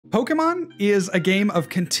Pokemon is a game of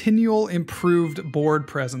continual improved board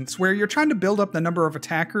presence where you're trying to build up the number of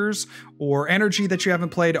attackers or energy that you haven't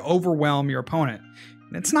played to overwhelm your opponent.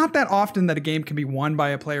 And it's not that often that a game can be won by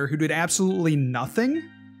a player who did absolutely nothing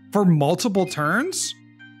for multiple turns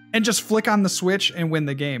and just flick on the switch and win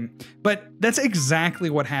the game. But that's exactly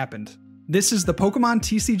what happened. This is the Pokemon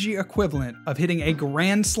TCG equivalent of hitting a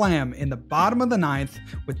grand slam in the bottom of the ninth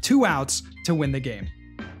with 2 outs to win the game.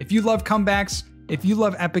 If you love comebacks, if you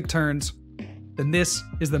love epic turns, then this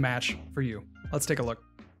is the match for you. Let's take a look.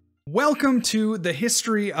 Welcome to the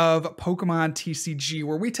history of Pokemon TCG,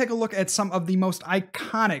 where we take a look at some of the most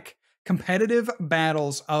iconic competitive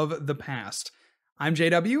battles of the past. I'm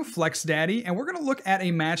JW, Flex Daddy, and we're going to look at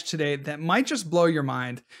a match today that might just blow your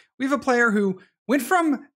mind. We have a player who went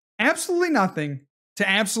from absolutely nothing to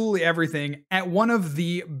absolutely everything at one of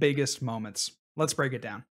the biggest moments. Let's break it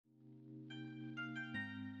down.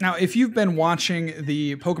 Now, if you've been watching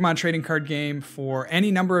the Pokemon trading card game for any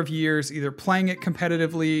number of years, either playing it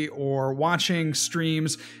competitively or watching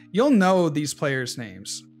streams, you'll know these players'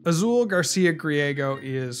 names. Azul, Garcia, Griego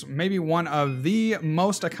is maybe one of the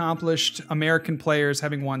most accomplished American players,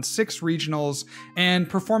 having won 6 regionals and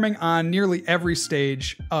performing on nearly every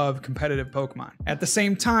stage of competitive Pokemon. At the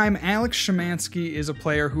same time, Schemanske is a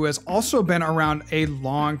player who has also been around a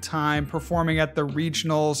long time, performing at the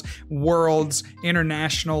regionals, worlds,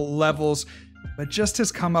 international levels, but just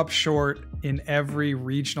has come up short in every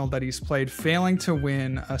regional that he's played, failing to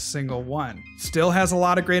win a single one. Still has a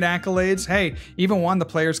lot of great accolades. Hey, even won the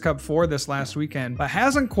Players Cup 4 this last weekend, but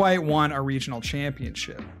hasn't quite won a regional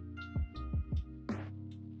championship.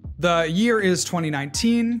 The year is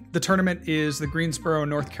 2019. The tournament is the Greensboro,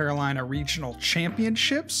 North Carolina Regional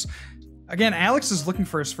Championships. Again, Alex is looking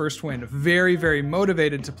for his first win, very, very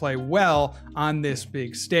motivated to play well on this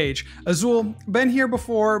big stage. Azul, been here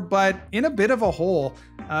before, but in a bit of a hole.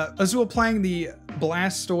 Azul playing the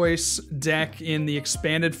Blastoise deck in the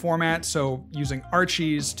expanded format, so using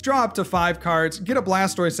Archies to draw up to 5 cards, get a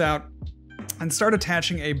Blastoise out, and start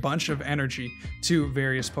attaching a bunch of energy to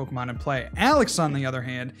various Pokemon in play. Alex, on the other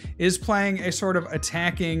hand, is playing a sort of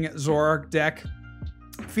attacking Zoroark deck,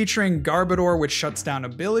 featuring Garbodor, which shuts down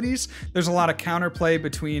abilities. There's a lot of counterplay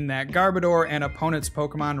between that Garbodor and opponent's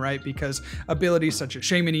Pokemon, right? Because abilities such as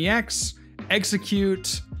Shaman EX,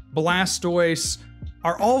 Execute, Blastoise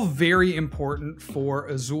are all very important for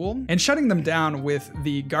Azul, and shutting them down with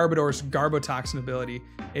the Garbodor's Garbotoxin ability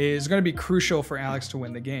is going to be crucial for Alex to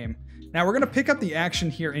win the game. Now we're going to pick up the action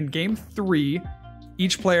here in game 3.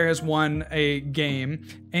 Each player has won a game,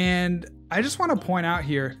 and I just want to point out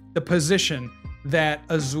here the position that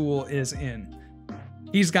Azul is in.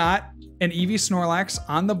 He's got an Eevee Snorlax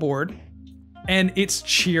on the board, and it's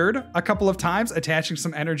cheered a couple of times, attaching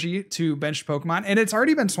some energy to benched Pokemon, and it's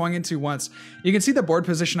already been swung into once. You can see the board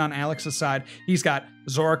position on Alex's side. He's got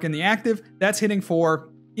Zoroark in the active. That's hitting for,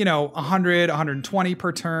 you know, 100, 120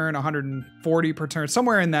 per turn, 140 per turn,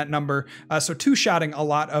 somewhere in that number. So two-shotting a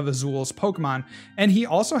lot of Azul's Pokemon. And he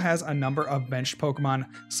also has a number of benched Pokemon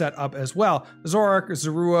set up as well. Zoroark,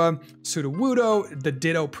 Zorua, Sudowoodo, the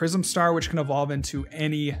Ditto Prism Star, which can evolve into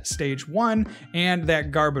any stage 1, and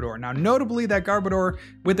that Garbodor. Now, notably, that Garbodor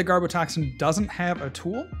with the Garbotoxin doesn't have a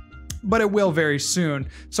tool, but it will very soon.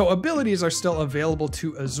 So abilities are still available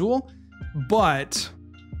to Azul, but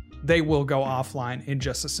they will go offline in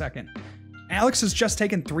just a second. Alex has just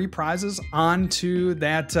taken 3 prizes onto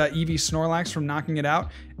that Eevee Snorlax from knocking it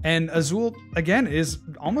out, and Azul, again, is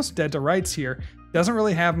almost dead to rights here. Doesn't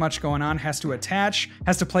really have much going on, has to attach,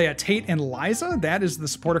 has to play a Tate and Liza. That is the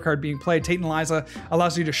supporter card being played. Tate and Liza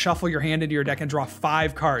allows you to shuffle your hand into your deck and draw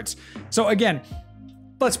 5 cards. So again,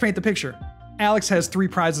 let's paint the picture. Alex has 3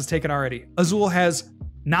 prizes taken already. Azul has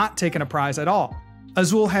not taken a prize at all.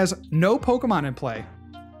 Azul has no Pokemon in play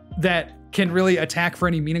that can really attack for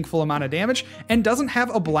any meaningful amount of damage, and doesn't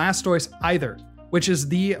have a Blastoise either, which is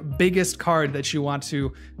the biggest card that you want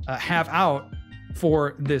to have out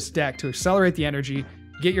for this deck to accelerate the energy,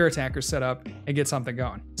 get your attackers set up, and get something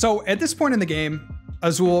going. So at this point in the game,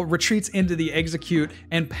 Azul retreats into the Execute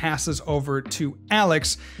and passes over to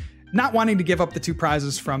Alex, not wanting to give up the 2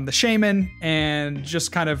 prizes from the Shaman and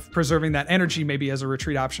just kind of preserving that energy maybe as a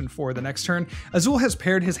retreat option for the next turn. Azul has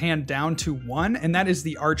pared his hand down to 1, and that is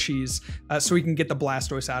the Archies, so he can get the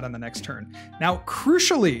Blastoise out on the next turn. Now,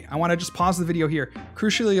 crucially, I want to just pause the video here.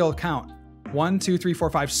 Crucially, you'll count 1, 2, 3, 4,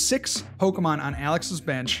 5, 6 Pokemon on Alex's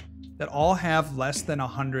bench that all have less than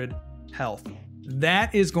 100 health.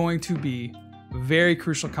 That is going to be very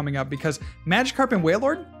crucial coming up, because Magikarp and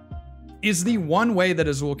Wailord is the one way that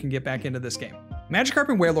Azul can get back into this game. Magikarp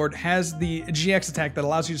and Wailord has the GX attack that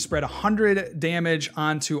allows you to spread 100 damage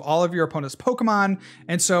onto all of your opponent's Pokemon.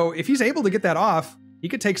 And so if he's able to get that off, he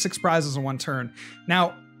could take 6 prizes in one turn.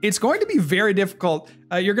 Now, it's going to be very difficult.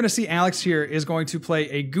 You're going to see Alex here is going to play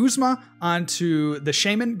a Guzma onto the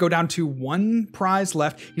Shaman, go down to 1 prize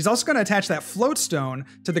left. He's also going to attach that Float Stone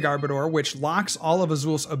to the Garbodor, which locks all of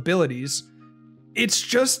Azul's abilities. It's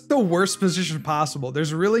just the worst position possible.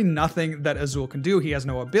 There's really nothing that Azul can do. He has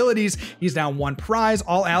no abilities. He's down 1 prize.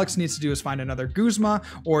 All Alex needs to do is find another Guzma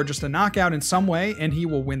or just a knockout in some way, and he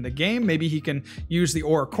will win the game. Maybe he can use the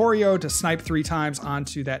Oricorio to snipe 3 times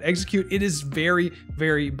onto that Execute. It is very,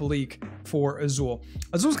 very bleak for Azul.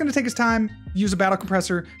 Azul's going to take his time, use a Battle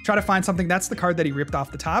Compressor, try to find something. That's the card that he ripped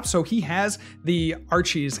off the top. So he has the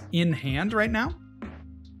Archie's in hand right now.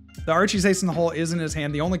 The Archie's Ace in the Hole is in his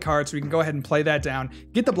hand, the only card, so we can go ahead and play that down,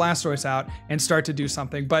 get the Blastoise out, and start to do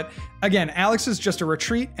something. But again, Alex is just a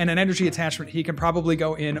retreat and an energy attachment. He can probably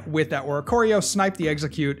go in with that Oricorio, snipe the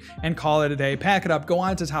Execute, and call it a day, pack it up, go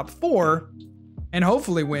on to top 4, and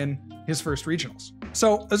hopefully win his first regionals.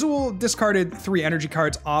 So Azul discarded 3 energy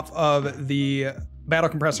cards off of the Battle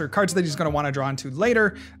Compressor, cards that he's going to want to draw into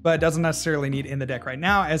later, but doesn't necessarily need in the deck right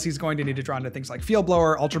now, as he's going to need to draw into things like Field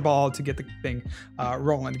Blower, Ultra Ball to get the thing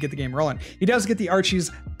rolling, to get the game rolling. He does get the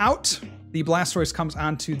Archies out. The Blastoise comes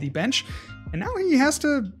onto the bench, and now he has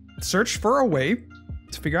to search for a way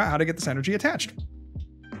to figure out how to get this energy attached.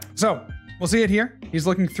 So we'll see it here. He's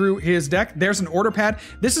looking through his deck. There's an Order Pad.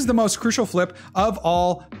 This is the most crucial flip of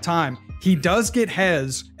all time. He does get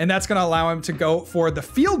Hez, and that's going to allow him to go for the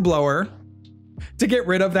Field Blower to get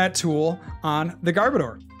rid of that tool on the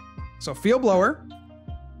Garbodor. So Field Blower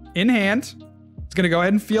in hand. It's going to go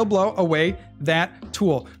ahead and Field Blow away that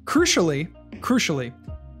tool. Crucially,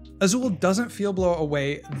 Azul doesn't Field Blow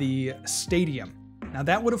away the Stadium. Now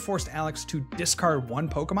that would have forced Alex to discard 1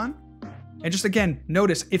 Pokemon. And just again,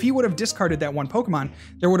 notice if he would have discarded that 1 Pokemon,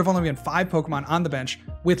 there would have only been 5 Pokemon on the bench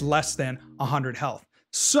with less than 100 health.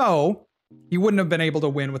 So he wouldn't have been able to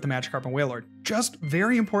win with the Magikarp and Wailord. Just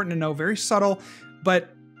very important to know, very subtle, but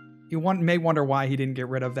you may wonder why he didn't get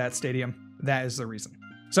rid of that Stadium. That is the reason.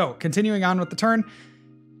 So continuing on with the turn,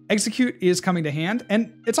 Execute is coming to hand,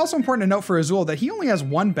 and it's also important to note for Azul that he only has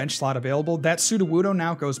 1 bench slot available. That Sudowoodo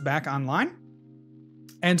now goes back online.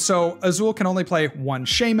 And so Azul can only play 1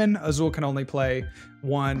 Shaman. Azul can only play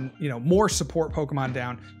 1, more support Pokemon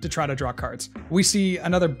down to try to draw cards. We see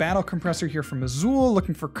another Battle Compressor here from Azul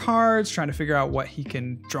looking for cards, trying to figure out what he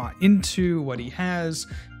can draw into, what he has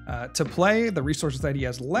to play, the resources that he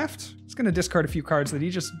has left. He's going to discard a few cards that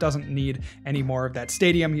he just doesn't need any more of that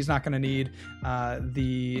Stadium. He's not going to need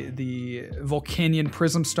the Volcanion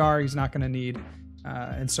Prism Star. He's not going to need,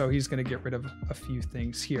 and so he's going to get rid of a few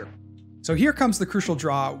things here. So here comes the crucial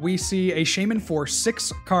draw. We see a Shaman for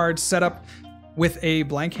 6 cards set up with a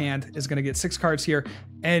blank hand, is going to get 6 cards here,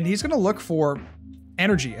 and he's going to look for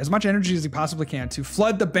energy, as much energy as he possibly can to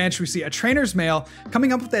flood the bench. We see a Trainer's Mail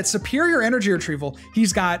coming up with that superior energy retrieval.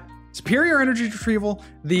 He's got superior energy retrieval,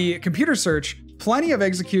 the computer search, plenty of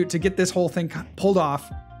Execute to get this whole thing pulled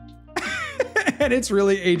off. And it's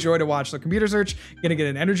really a joy to watch. So computer search, gonna get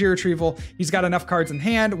an energy retrieval. He's got enough cards in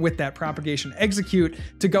hand with that propagation Execute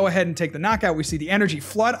to go ahead and take the knockout. We see the energy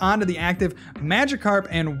flood onto the active Magikarp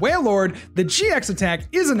and Wailord. The GX attack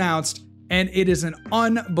is announced, and it is an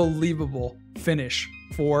unbelievable finish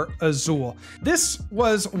for Azul. This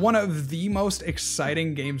was one of the most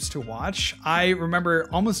exciting games to watch. I remember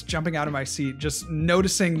almost jumping out of my seat, just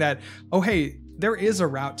noticing that, oh hey, there is a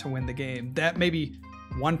route to win the game. That maybe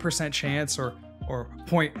 1% chance or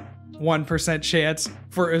 0.1% chance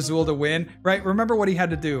for Azul to win, right? Remember what he had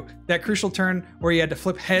to do. That crucial turn where he had to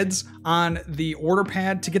flip heads on the Order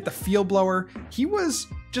Pad to get the Field Blower. He was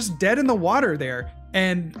just dead in the water there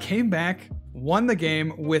and came back, won the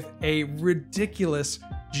game with a ridiculous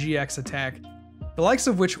GX attack, the likes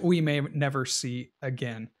of which we may never see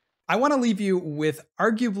again. I want to leave you with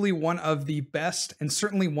arguably one of the best and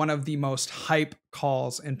certainly one of the most hype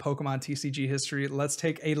calls in Pokemon TCG history. Let's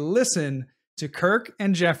take a listen to Kirk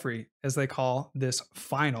and Jeffrey as they call this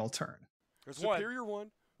final turn. There's a superior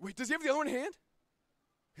one. Wait, does he have the other one in hand?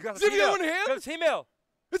 Does he have the other one in hand? Got his email.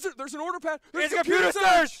 There's an Order Pad. There's a computer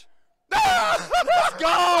search. Let's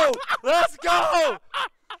go! Let's go!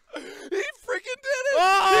 He freaking did it!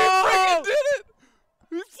 Oh! He freaking did it!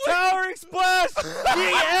 Towering Splash!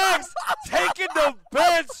 GX taking the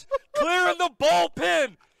bench, clearing the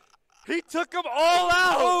bullpen. He took them all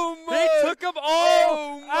out. Oh my! He took them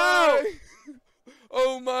all out.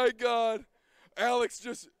 Oh my God! Alex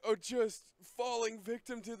just falling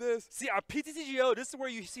victim to this. See, on PTCGO, this is where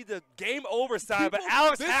you see the game over sign, but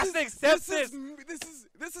Alex has to accept this.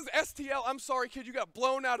 This is STL. I'm sorry, kid. You got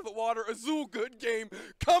blown out of the water. Azul, good game.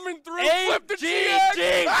 Coming through. Flip the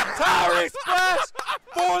GG. Towering splash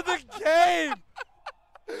for the game.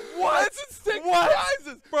 What? That's six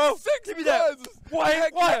prizes. Bro, give me that.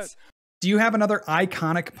 What? Do you have another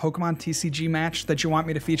iconic Pokemon TCG match that you want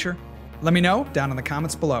me to feature? Let me know down in the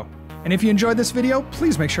comments below. And if you enjoyed this video,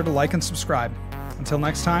 please make sure to like and subscribe. Until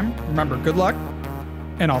next time, remember, good luck,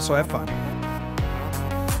 and also have fun.